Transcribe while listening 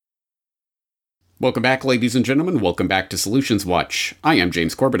Welcome back, ladies and gentlemen. Welcome back to Solutions Watch. I am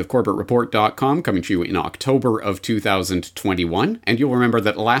James Corbett of CorbettReport.com, coming to you in October of 2021. And you'll remember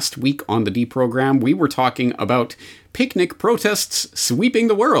that last week on the D program, we were talking about picnic protests sweeping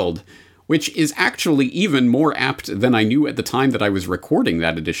the world, which is actually even more apt than I knew at the time that I was recording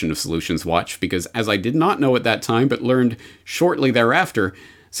that edition of Solutions Watch, because as I did not know at that time, but learned shortly thereafter,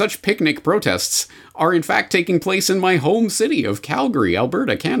 such picnic protests are in fact taking place in my home city of Calgary,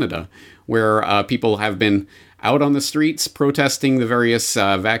 Alberta, Canada, where people have been out on the streets protesting the various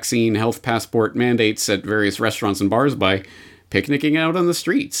vaccine health passport mandates at various restaurants and bars by picnicking out on the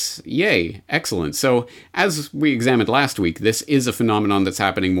streets. Yay, excellent. So, as we examined last week, this is a phenomenon that's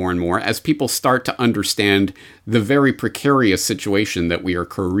happening more and more as people start to understand the very precarious situation that we are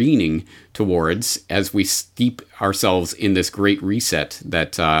careening towards as we steep ourselves in this great reset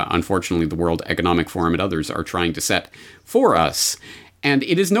that, unfortunately, the World Economic Forum and others are trying to set for us. And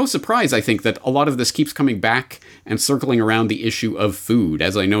it is no surprise, I think, that a lot of this keeps coming back and circling around the issue of food.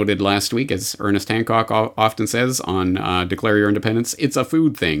 As I noted last week, as Ernest Hancock often says on Declare Your Independence, it's a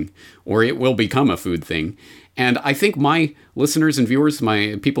food thing, or it will become a food thing. And I think my listeners and viewers,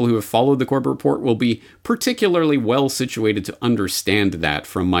 my people who have followed the Corbett Report, will be particularly well situated to understand that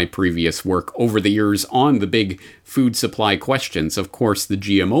from my previous work over the years on the big food supply questions. Of course, the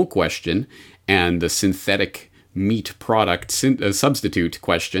GMO question and the synthetic meat product substitute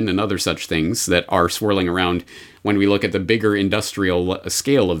question and other such things that are swirling around when we look at the bigger industrial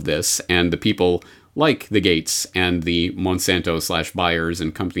scale of this and the people like the Gates and the Monsanto/Bayers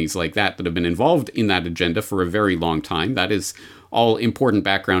and companies like that have been involved in that agenda for a very long time. That is all important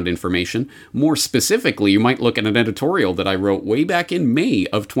background information. More specifically, you might look at an editorial that I wrote way back in May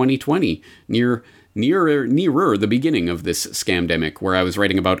of 2020, nearer the beginning of this scamdemic, where I was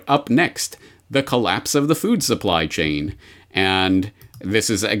writing about Up Next, the collapse of the food supply chain. And this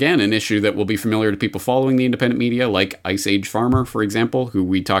is, again, an issue that will be familiar to people following the independent media, like Ice Age Farmer, for example, who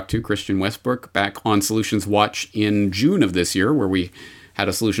we talked to, Christian Westbrook, back on Solutions Watch in June of this year, where we had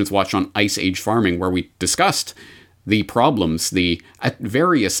a Solutions Watch on Ice Age Farming, where we discussed the problems, the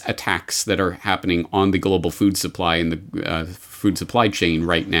various attacks that are happening on the global food supply and the food supply chain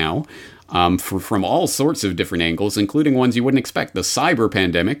right now. From all sorts of different angles, including ones you wouldn't expect. The cyber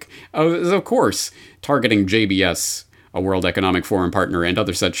pandemic is, of course, targeting JBS, a World Economic Forum partner, and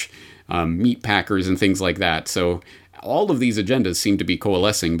other such meat packers and things like that. So all of these agendas seem to be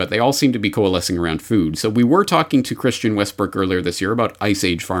coalescing, but they all seem to be coalescing around food. So we were talking to Christian Westbrook earlier this year about Ice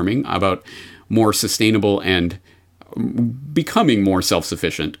Age farming, about more sustainable and becoming more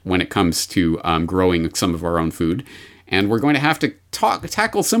self-sufficient when it comes to growing some of our own food. And we're going to have to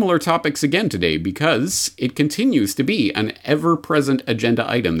tackle similar topics again today because it continues to be an ever-present agenda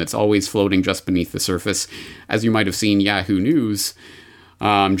item that's always floating just beneath the surface. As you might have seen, Yahoo News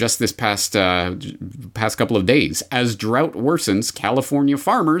just this past couple of days. As drought worsens, California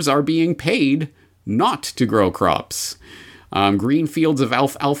farmers are being paid not to grow crops. Green fields of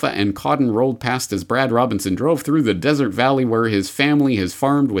alfalfa and cotton rolled past as Brad Robinson drove through the desert valley where his family has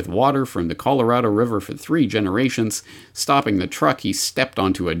farmed with water from the Colorado River for 3 generations. Stopping the truck, he stepped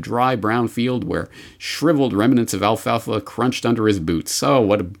onto a dry brown field where shriveled remnants of alfalfa crunched under his boots. Oh,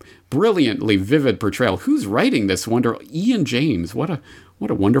 what a brilliantly vivid portrayal. Who's writing this wonder? Ian James. What a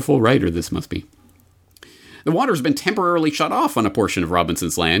wonderful writer this must be. The water's been temporarily shut off on a portion of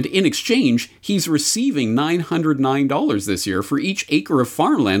Robinson's land. In exchange, he's receiving $909 this year for each acre of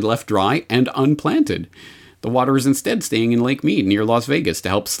farmland left dry and unplanted. The water is instead staying in Lake Mead near Las Vegas to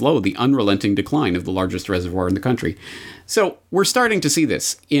help slow the unrelenting decline of the largest reservoir in the country. So we're starting to see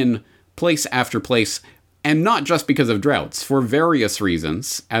this in place after place, and not just because of droughts, for various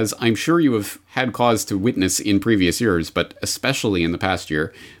reasons, as I'm sure you have had cause to witness in previous years, but especially in the past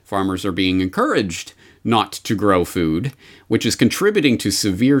year. Farmers are being encouraged not to grow food, which is contributing to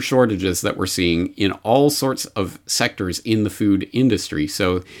severe shortages that we're seeing in all sorts of sectors in the food industry.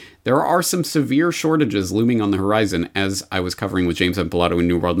 So there are some severe shortages looming on the horizon, as I was covering with James M. Pilato in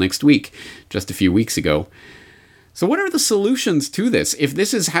New World Next Week just a few weeks ago. So what are the solutions to this? If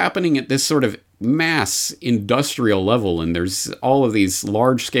this is happening at this sort of mass industrial level, and there's all of these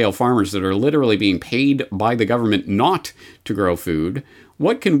large-scale farmers that are literally being paid by the government not to grow food,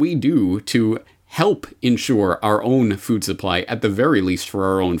 what can we do to help ensure our own food supply, at the very least for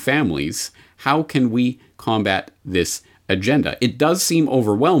our own families? How can we combat this agenda? It does seem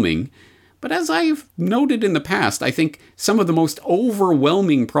overwhelming, but as I've noted in the past, I think some of the most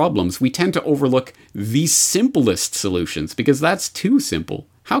overwhelming problems, we tend to overlook the simplest solutions because that's too simple.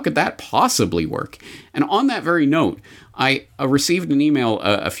 How could that possibly work? And on that very note, I received an email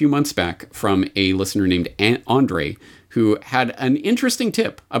a few months back from a listener named Andre, who had an interesting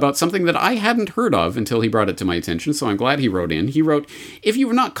tip about something that I hadn't heard of until he brought it to my attention, so I'm glad he wrote in. He wrote, "If you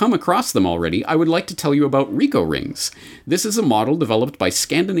have not come across them already, I would like to tell you about REKO rings. This is a model developed by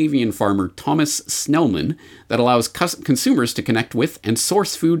Scandinavian farmer Thomas Snellman that allows consumers to connect with and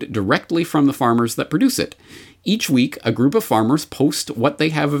source food directly from the farmers that produce it. Each week, a group of farmers post what they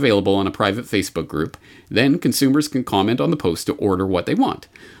have available on a private Facebook group. Then consumers can comment on the post to order what they want.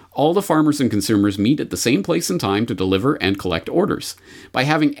 All the farmers and consumers meet at the same place and time to deliver and collect orders. By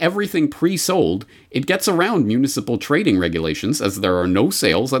having everything pre-sold, it gets around municipal trading regulations as there are no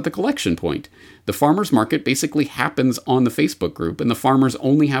sales at the collection point. The farmers market basically happens on the Facebook group, and the farmers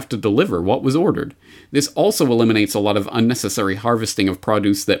only have to deliver what was ordered. This also eliminates a lot of unnecessary harvesting of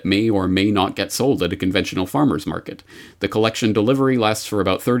produce that may or may not get sold at a conventional farmers market. The collection delivery lasts for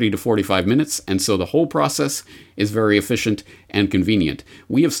about 30 to 45 minutes, and so the whole process is very efficient and convenient.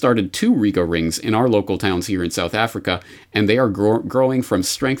 We have started 2 REKO rings in our local towns here in South Africa, and they are growing from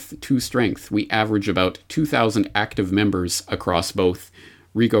strength to strength. We average about 2,000 active members across both.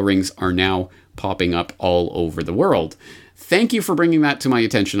 REKO rings are now popping up all over the world." Thank you for bringing that to my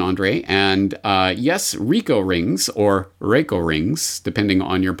attention, Andre. And yes, REKO rings, or REKO rings, depending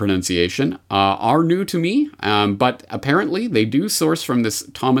on your pronunciation, are new to me. But apparently they do source from this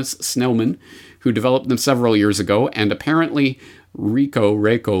Thomas Snellman, who developed them several years ago. And apparently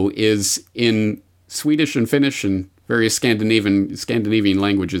REKO is in Swedish and Finnish and various Scandinavian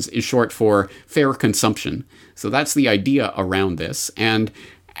languages, is short for fair consumption. So that's the idea around this. And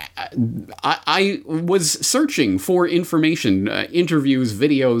I was searching for information, interviews,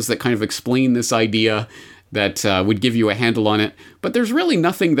 videos that kind of explain this idea, that would give you a handle on it. But there's really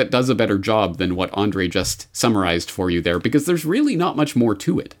nothing that does a better job than what Andre just summarized for you there, because there's really not much more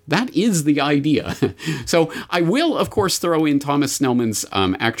to it. That is the idea. So I will, of course, throw in Thomas Snellman's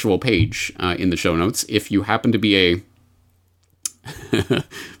actual page in the show notes if you happen to be a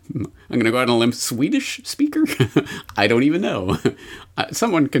I'm going to go out on a limb, Swedish speaker? I don't even know.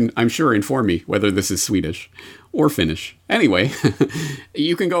 Someone can, I'm sure, inform me whether this is Swedish or Finnish. Anyway,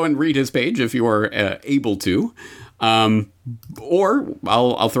 you can go and read his page if you are able to. Or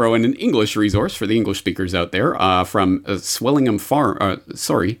I'll throw in an English resource for the English speakers out there from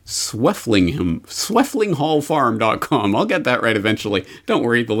Sweflinghallfarm.com. I'll get that right eventually. Don't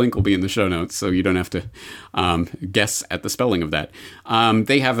worry, the link will be in the show notes, so you don't have to guess at the spelling of that.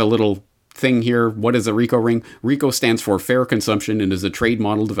 They have a little thing here. What is a REKO ring? REKO stands for Fair Consumption and is a trade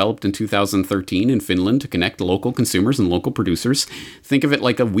model developed in 2013 in Finland to connect local consumers and local producers. Think of it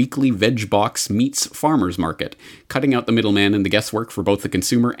like a weekly veg box meets farmers market, cutting out the middleman and the guesswork for both the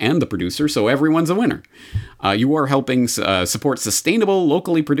consumer and the producer, so everyone's a winner. You are helping support sustainable,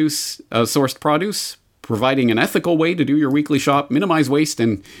 locally sourced produce, providing an ethical way to do your weekly shop, minimize waste,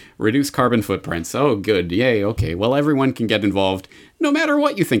 and reduce carbon footprints. Oh, good. Yay. Okay. Well, everyone can get involved, no matter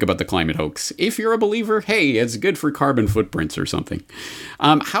what you think about the climate hoax. If you're a believer, hey, it's good for carbon footprints or something.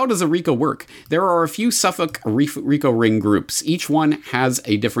 How does a REKO work? There are a few Suffolk REKO ring groups. Each one has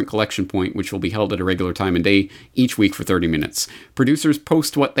a different collection point, which will be held at a regular time and day each week for 30 minutes. Producers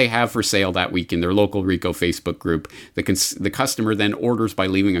post what they have for sale that week in their local REKO Facebook group. The customer then orders by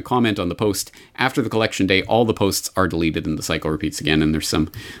leaving a comment on the post. After the collection day, all the posts are deleted and the cycle repeats again. And there's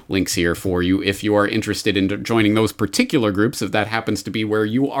some links here for you if you are interested in joining those particular groups, if that happens to be where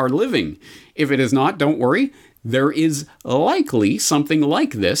you are living. If it is not, don't worry. There is likely something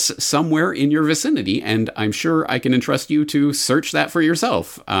like this somewhere in your vicinity, and I'm sure I can entrust you to search that for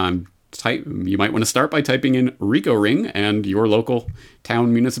yourself. You might want to start by typing in REKO ring and your local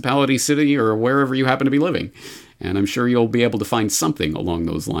town, municipality, city, or wherever you happen to be living. And I'm sure you'll be able to find something along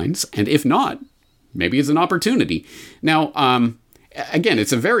those lines. And if not, maybe it's an opportunity. Now, again,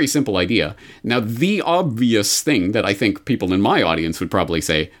 it's a very simple idea. Now, the obvious thing that I think people in my audience would probably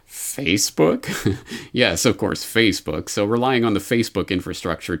say, Facebook? Yes, of course, Facebook. So relying on the Facebook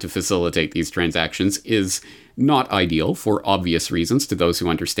infrastructure to facilitate these transactions is not ideal for obvious reasons to those who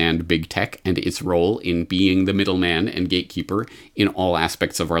understand big tech and its role in being the middleman and gatekeeper in all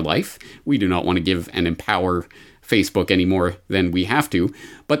aspects of our life. We do not want to give and empower Facebook any more than we have to.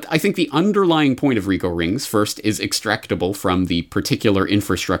 But I think the underlying point of REKO rings, first, is extractable from the particular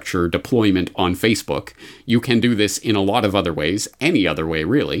infrastructure deployment on Facebook. You can do this in a lot of other ways, any other way,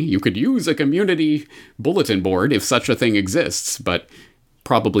 really. You could use a community bulletin board if such a thing exists, but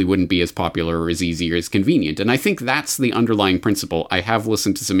probably wouldn't be as popular or as easy or as convenient. And I think that's the underlying principle. I have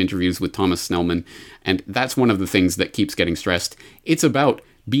listened to some interviews with Thomas Snellman, and that's one of the things that keeps getting stressed. It's about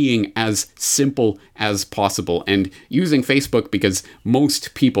being as simple as possible and using Facebook because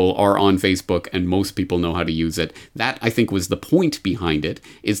most people are on Facebook and most people know how to use it. That, I think, was the point behind it,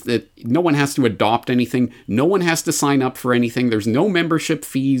 is that no one has to adopt anything. No one has to sign up for anything. There's no membership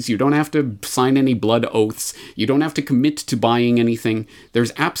fees. You don't have to sign any blood oaths. You don't have to commit to buying anything.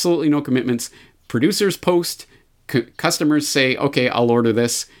 There's absolutely no commitments. Producers post, customers say, okay, I'll order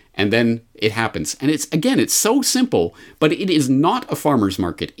this. And then it happens. And it's so simple, but it is not a farmer's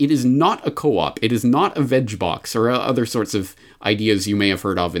market. It is not a co-op. It is not a veg box or other sorts of ideas you may have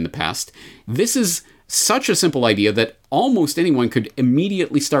heard of in the past. This is such a simple idea that almost anyone could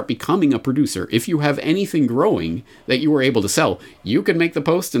immediately start becoming a producer. If you have anything growing that you were able to sell, you could make the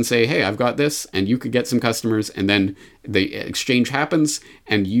post and say, hey, I've got this, and you could get some customers, and then the exchange happens,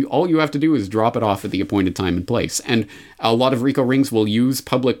 and all you have to do is drop it off at the appointed time and place. And a lot of REKO rings will use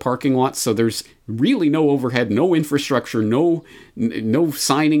public parking lots, so there's really no overhead, no infrastructure, no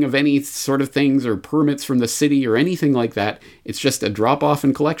signing of any sort of things or permits from the city or anything like that. It's just a drop-off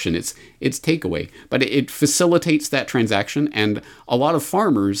and collection. It's takeaway. But it facilitates that transaction, and a lot of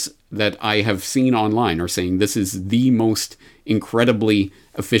farmers that I have seen online are saying this is the most incredibly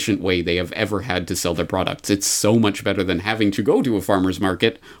efficient way they have ever had to sell their products. It's so much better than having to go to a farmer's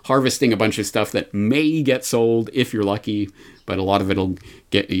market, harvesting a bunch of stuff that may get sold if you're lucky, but a lot of it'll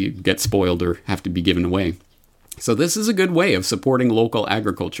get spoiled or have to be given away. So this is a good way of supporting local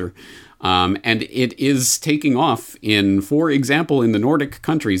agriculture. And it is taking off for example, in the Nordic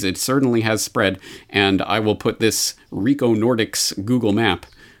countries. It certainly has spread. And I will put this REKO Nordics Google map.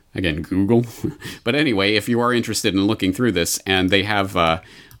 Again, Google. But anyway, if you are interested in looking through this, and they have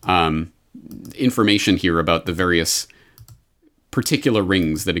information here about the various particular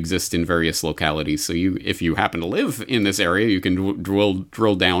rings that exist in various localities. So if you happen to live in this area, you can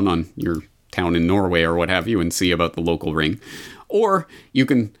drill down on your town in Norway or what have you and see about the local ring. Or you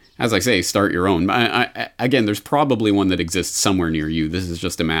can, as I say, start your own. Again, there's probably one that exists somewhere near you. This is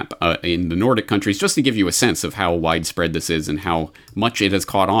just a map in the Nordic countries, just to give you a sense of how widespread this is and how much it has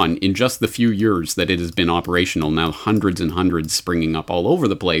caught on in just the few years that it has been operational. Now hundreds and hundreds springing up all over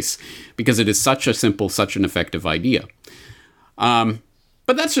the place because it is such a simple, such an effective idea. But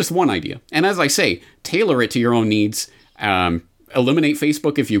that's just one idea. And as I say, tailor it to your own needs. Eliminate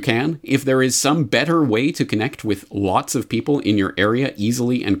Facebook if you can. If there is some better way to connect with lots of people in your area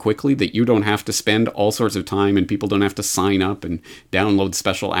easily and quickly that you don't have to spend all sorts of time and people don't have to sign up and download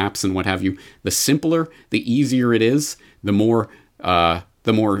special apps and what have you, the simpler, the easier it is, the more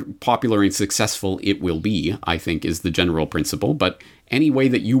popular and successful it will be, I think, is the general principle. But any way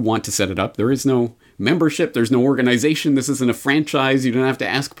that you want to set it up, there is no membership, there's no organization, this isn't a franchise, you don't have to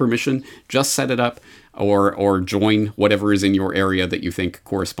ask permission, just set it up or join whatever is in your area that you think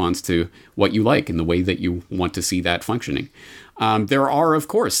corresponds to what you like and the way that you want to see that functioning. There are, of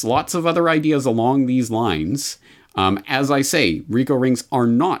course, lots of other ideas along these lines. As I say, REKO rings are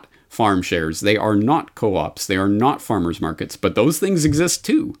not farm shares, they are not co-ops, they are not farmers markets, but those things exist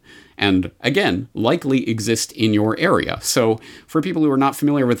too. And again, likely exist in your area. So for people who are not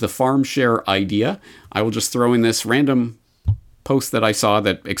familiar with the farm share idea, I will just throw in this random post that I saw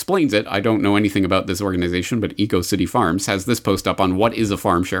that explains it. I don't know anything about this organization, but Eco City Farms has this post up on what is a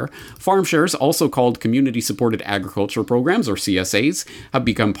farm share. Farm shares, also called community-supported agriculture programs, or CSAs, have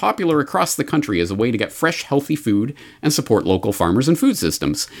become popular across the country as a way to get fresh, healthy food and support local farmers and food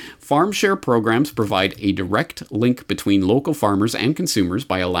systems. Farm share programs provide a direct link between local farmers and consumers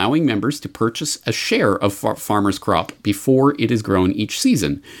by allowing members to purchase a share of farmers' crop before it is grown each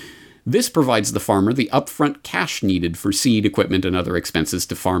season. This provides the farmer the upfront cash needed for seed, equipment, and other expenses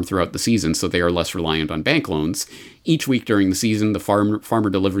to farm throughout the season, so they are less reliant on bank loans. Each week during the season, the farmer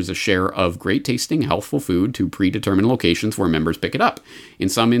delivers a share of great-tasting, healthful food to predetermined locations where members pick it up. In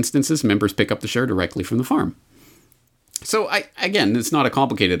some instances, members pick up the share directly from the farm. So, again, it's not a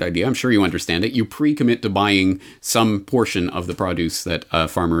complicated idea. I'm sure you understand it. You pre-commit to buying some portion of the produce that a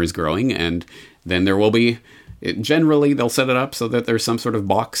farmer is growing, and then there will be... Generally, they'll set it up so that there's some sort of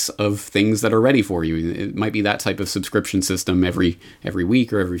box of things that are ready for you. It might be that type of subscription system every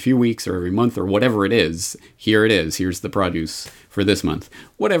week or every few weeks or every month or whatever it is. Here it is. Here's the produce for this month.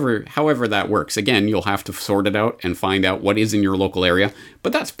 However that works. Again, you'll have to sort it out and find out what is in your local area.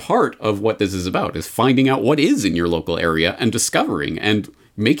 But that's part of what this is about, is finding out what is in your local area and discovering and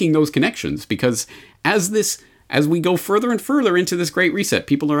making those connections. Because as we go further and further into this great reset,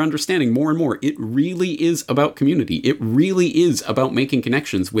 people are understanding more and more. It really is about community. It really is about making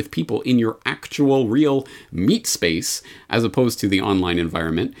connections with people in your actual, real meat space, as opposed to the online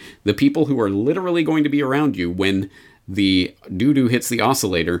environment. The people who are literally going to be around you when the doo-doo hits the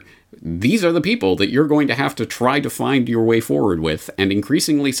oscillator, these are the people that you're going to have to try to find your way forward with, and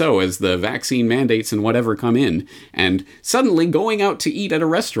increasingly so as the vaccine mandates and whatever come in, and suddenly going out to eat at a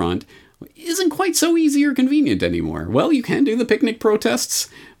restaurant isn't quite so easy or convenient anymore. Well, you can do the picnic protests,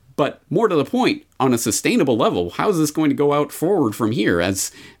 but more to the point, on a sustainable level, how is this going to go out forward from here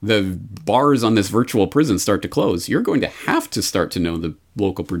as the bars on this virtual prison start to close? You're going to have to start to know the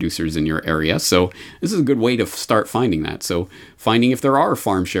local producers in your area, so this is a good way to start finding that. So finding if there are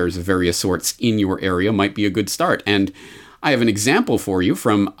farm shares of various sorts in your area might be a good start. And I have an example for you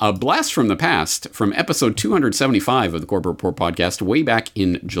from a blast from the past, from episode 275 of the Corporate Report podcast, way back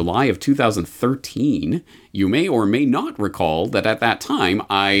in July of 2013. You may or may not recall that at that time,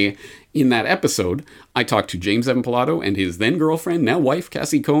 in that episode, I talked to James Evan Pilato and his then girlfriend, now wife,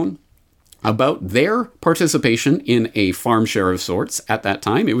 Cassie Cohn, about their participation in a farm share of sorts at that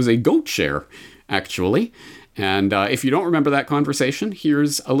time. It was a goat share, actually. And if you don't remember that conversation,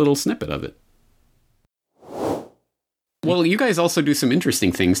 here's a little snippet of it. Well, you guys also do some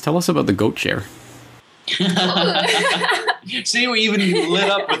interesting things. Tell us about the goat share. See, we even lit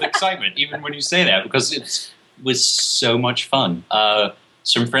up with excitement, even when you say that, because it was so much fun.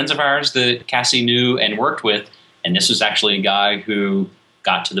 Some friends of ours that Cassie knew and worked with, and this was actually a guy who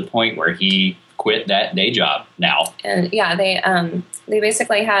got to the point where he quit that day job now. And yeah, they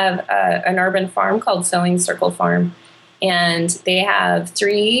basically have an urban farm called Sewing Circle Farm, and they have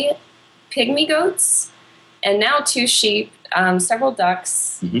 3 pygmy goats, and now 2 sheep, several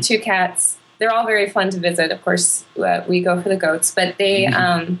ducks, 2 cats. They're all very fun to visit. Of course, we go for the goats, but they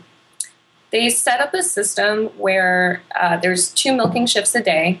set up a system where there's 2 milking shifts a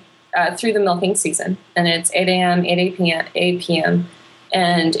day through the milking season, and it's 8 a.m., 8 p.m.,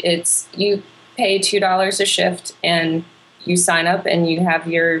 and you pay $2 a shift, and you sign up, and you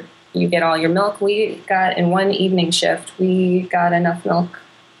get all your milk. We got in one evening shift, we got enough milk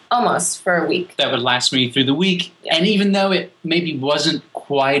almost for a week. That would last me through the week. Yeah. And even though it maybe wasn't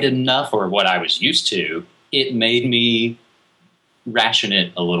quite enough or what I was used to, it made me ration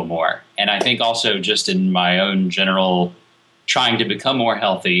it a little more. And I think also just in my own general trying to become more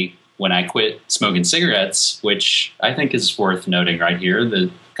healthy, when I quit smoking cigarettes, which I think is worth noting right here,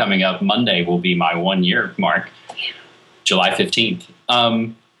 the coming up Monday will be my 1-year mark, July 15th.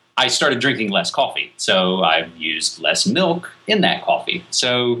 I started drinking less coffee, so I've used less milk in that coffee.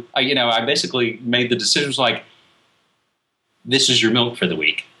 So, I basically made the decisions like, this is your milk for the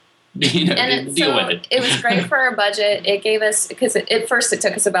week. Deal with it. It was great for our budget. It gave us, because at first it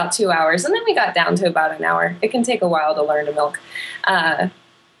took us about 2 hours, and then we got down to about an hour. It can take a while to learn to milk.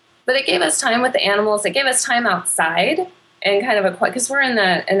 But it gave us time with the animals. It gave us time outside and kind of because we're in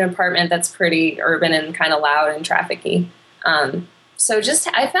an apartment that's pretty urban and kind of loud and trafficky. So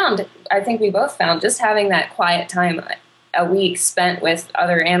I think we both found just having that quiet time a week spent with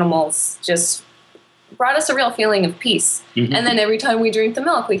other animals just brought us a real feeling of peace. Mm-hmm. And then every time we drink the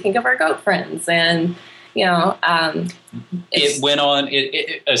milk, we think of our goat friends. And, it went on,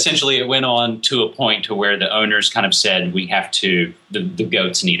 essentially it went on to a point to where the owners kind of said, the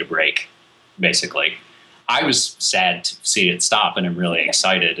goats need a break, basically. I was sad to see it stop, and I'm really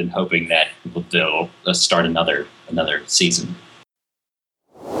excited and hoping that they'll start another season.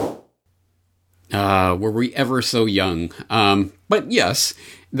 Were we ever so young? But yes,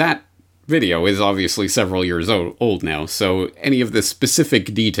 that video is obviously several years old now, so any of the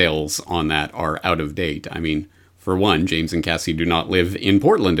specific details on that are out of date. I mean, for one, James and Cassie do not live in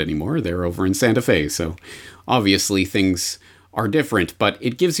Portland anymore. They're over in Santa Fe, so obviously things are different, but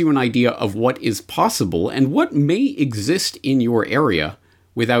it gives you an idea of what is possible and what may exist in your area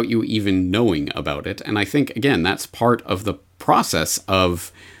without you even knowing about it. And I think, again, that's part of the process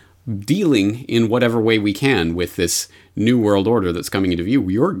of dealing in whatever way we can with this new world order that's coming into view.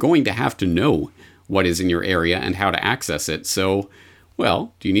 You're going to have to know what is in your area and how to access it. So,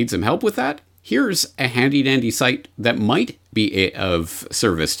 well, do you need some help with that? Here's a handy-dandy site that might be of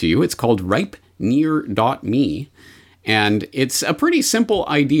service to you. It's called ripenear.me. And it's a pretty simple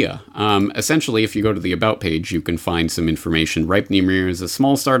idea. Essentially, if you go to the About page, you can find some information. Ripe Near is a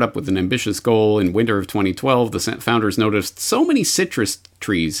small startup with an ambitious goal. In winter of 2012, the founders noticed so many citrus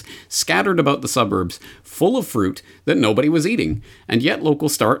trees scattered about the suburbs, full of fruit that nobody was eating. And yet local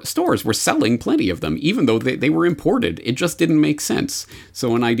stores were selling plenty of them, even though they were imported. It just didn't make sense.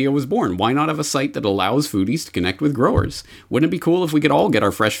 So an idea was born. Why not have a site that allows foodies to connect with growers? Wouldn't it be cool if we could all get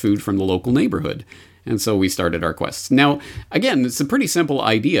our fresh food from the local neighborhood? And so we started our quests. Now, again, it's a pretty simple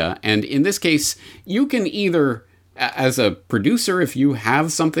idea. And in this case, you can either, as a producer, if you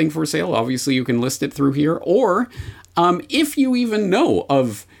have something for sale, obviously you can list it through here. Or if you even know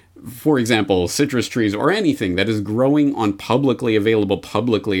of for example, citrus trees or anything that is growing on publicly available,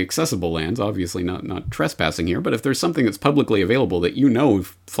 publicly accessible lands, obviously not trespassing here, but if there's something that's publicly available that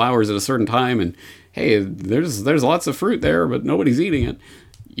flowers at a certain time and, hey, there's lots of fruit there, but nobody's eating it,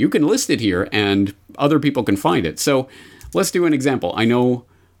 you can list it here and other people can find it. So let's do an example. I know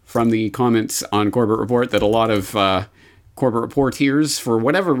from the comments on Corbett Report that a lot of Corbett Reporters, for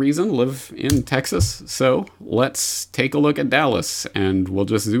whatever reason, live in Texas. So let's take a look at Dallas, and we'll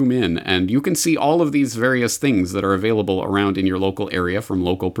just zoom in. And you can see all of these various things that are available around in your local area from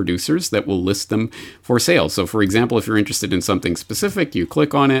local producers that will list them for sale. So, for example, if you're interested in something specific, you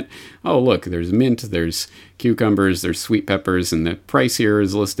click on it. Oh, look, there's mint, there's cucumbers, there's sweet peppers, and the price here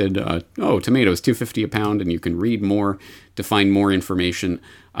is listed. Tomatoes, $2.50 a pound, and you can read more to find more information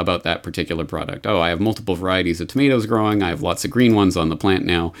about that particular product. Oh, I have multiple varieties of tomatoes growing. I have lots of green ones on the plant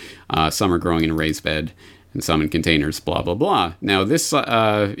now. Some are growing in a raised bed and some in containers, blah, blah, blah. Now, this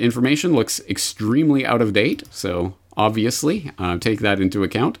information looks extremely out of date, so obviously take that into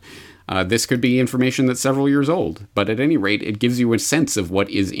account. This could be information that's several years old, but at any rate, it gives you a sense of what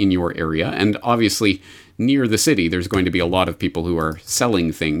is in your area. And obviously, near the city, there's going to be a lot of people who are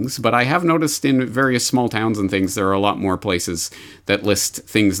selling things. But I have noticed in various small towns and things, there are a lot more places that list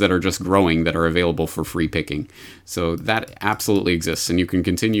things that are just growing that are available for free picking. So that absolutely exists. And you can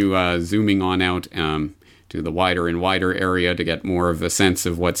continue zooming on out to the wider and wider area to get more of a sense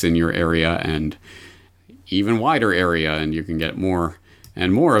of what's in your area, and even wider area, and you can get more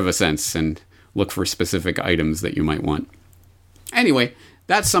and more of a sense and look for specific items that you might want. Anyway,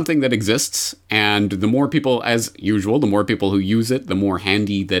 that's something that exists, and the more people, as usual, the more people who use it, the more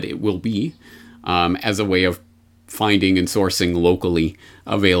handy that it will be as a way of finding and sourcing locally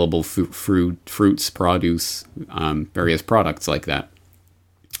available fruits, produce, various products like that.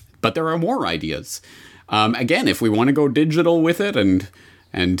 But there are more ideas. Again, if we want to go digital with it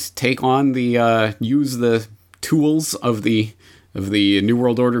and take on use the tools of the New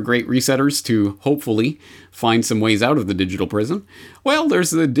World Order Great Resetters to hopefully find some ways out of the digital prison, well,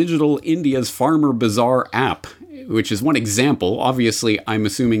 there's the Digital India's Farmer Bazaar app, which is one example. Obviously, I'm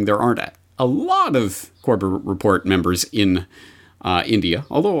assuming there aren't a lot of Corbett Report members in India,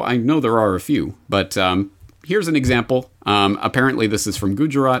 although I know there are a few. But here's an example. Apparently, this is from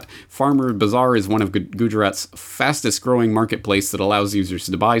Gujarat. Farmer Bazaar is one of Gujarat's fastest growing marketplace that allows users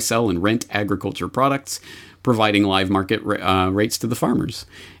to buy, sell, and rent agriculture products, providing live market rates to the farmers.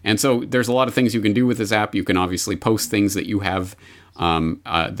 And so there's a lot of things you can do with this app. You can obviously post things that you have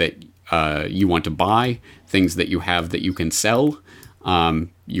that you want to buy, things that you have that you can sell.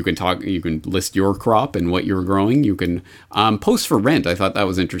 You can list your crop and what you're growing. You can post for rent. I thought that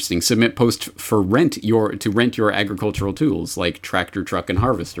was interesting. Submit post for rent to rent your agricultural tools like tractor, truck, and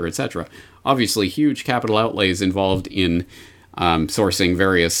harvester, etc. Obviously, huge capital outlays involved in sourcing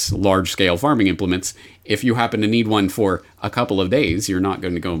various large-scale farming implements. If you happen to need one for a couple of days, you're not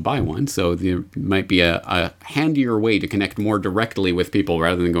going to go and buy one. So there might be a handier way to connect more directly with people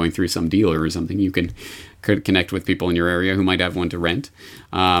rather than going through some dealer or something. You could connect with people in your area who might have one to rent.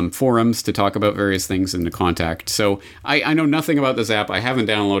 Forums to talk about various things and to contact. So I know nothing about this app. I haven't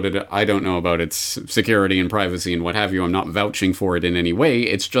downloaded it. I don't know about its security and privacy and what have you. I'm not vouching for it in any way.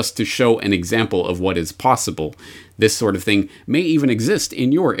 It's just to show an example of what is possible. This sort of thing may even exist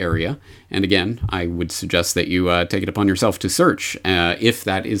in your area. And again, I would suggest that you take it upon yourself to search if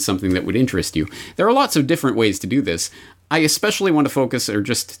that is something that would interest you. There are lots of different ways to do this. I especially want to focus or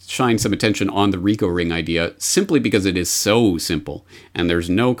just shine some attention on the REKO ring idea simply because it is so simple. And there's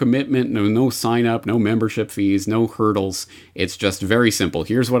no commitment, no sign up, no membership fees, no hurdles. It's just very simple.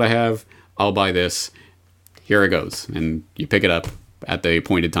 Here's what I have. I'll buy this. Here it goes. And you pick it up at the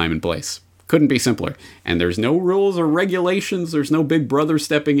appointed time and place. Couldn't be simpler. And there's no rules or regulations. There's no big brother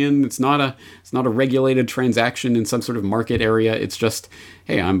stepping in. It's not a regulated transaction in some sort of market area. It's just,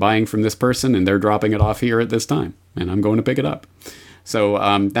 hey, I'm buying from this person and they're dropping it off here at this time, and I'm going to pick it up. So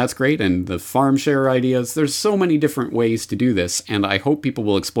that's great. And the farm share ideas, there's so many different ways to do this, and I hope people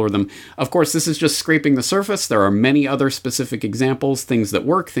will explore them. Of course, this is just scraping the surface. There are many other specific examples, things that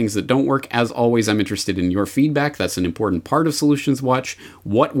work, things that don't work. As always, I'm interested in your feedback. That's an important part of Solutions Watch.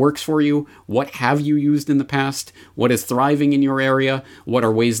 What works for you? What have you used in the past? What is thriving in your area? What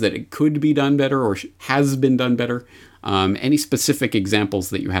are ways that it could be done better or has been done better? Any specific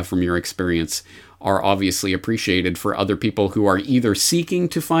examples that you have from your experience are obviously appreciated for other people who are either seeking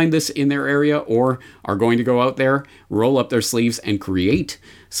to find this in their area or are going to go out there, roll up their sleeves, and create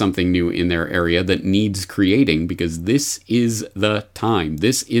something new in their area that needs creating, because this is the time.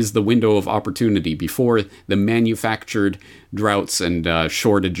 This is the window of opportunity before the manufactured droughts and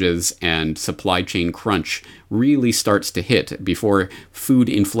shortages and supply chain crunch really starts to hit, before food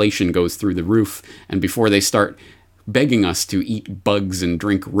inflation goes through the roof, and before they start begging us to eat bugs and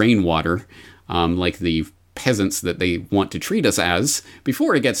drink rainwater like the peasants that they want to treat us as.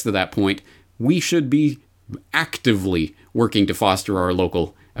 Before it gets to that point, we should be actively working to foster our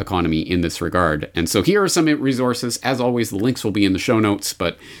local economy in this regard. And so here are some resources. As always, the links will be in the show notes,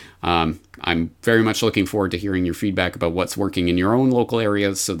 but I'm very much looking forward to hearing your feedback about what's working in your own local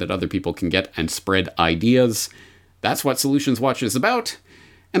areas so that other people can get and spread ideas. That's what Solutions Watch is about.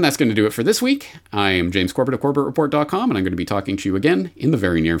 And that's going to do it for this week. I am James Corbett of CorbettReport.com, and I'm going to be talking to you again in the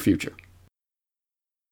very near future.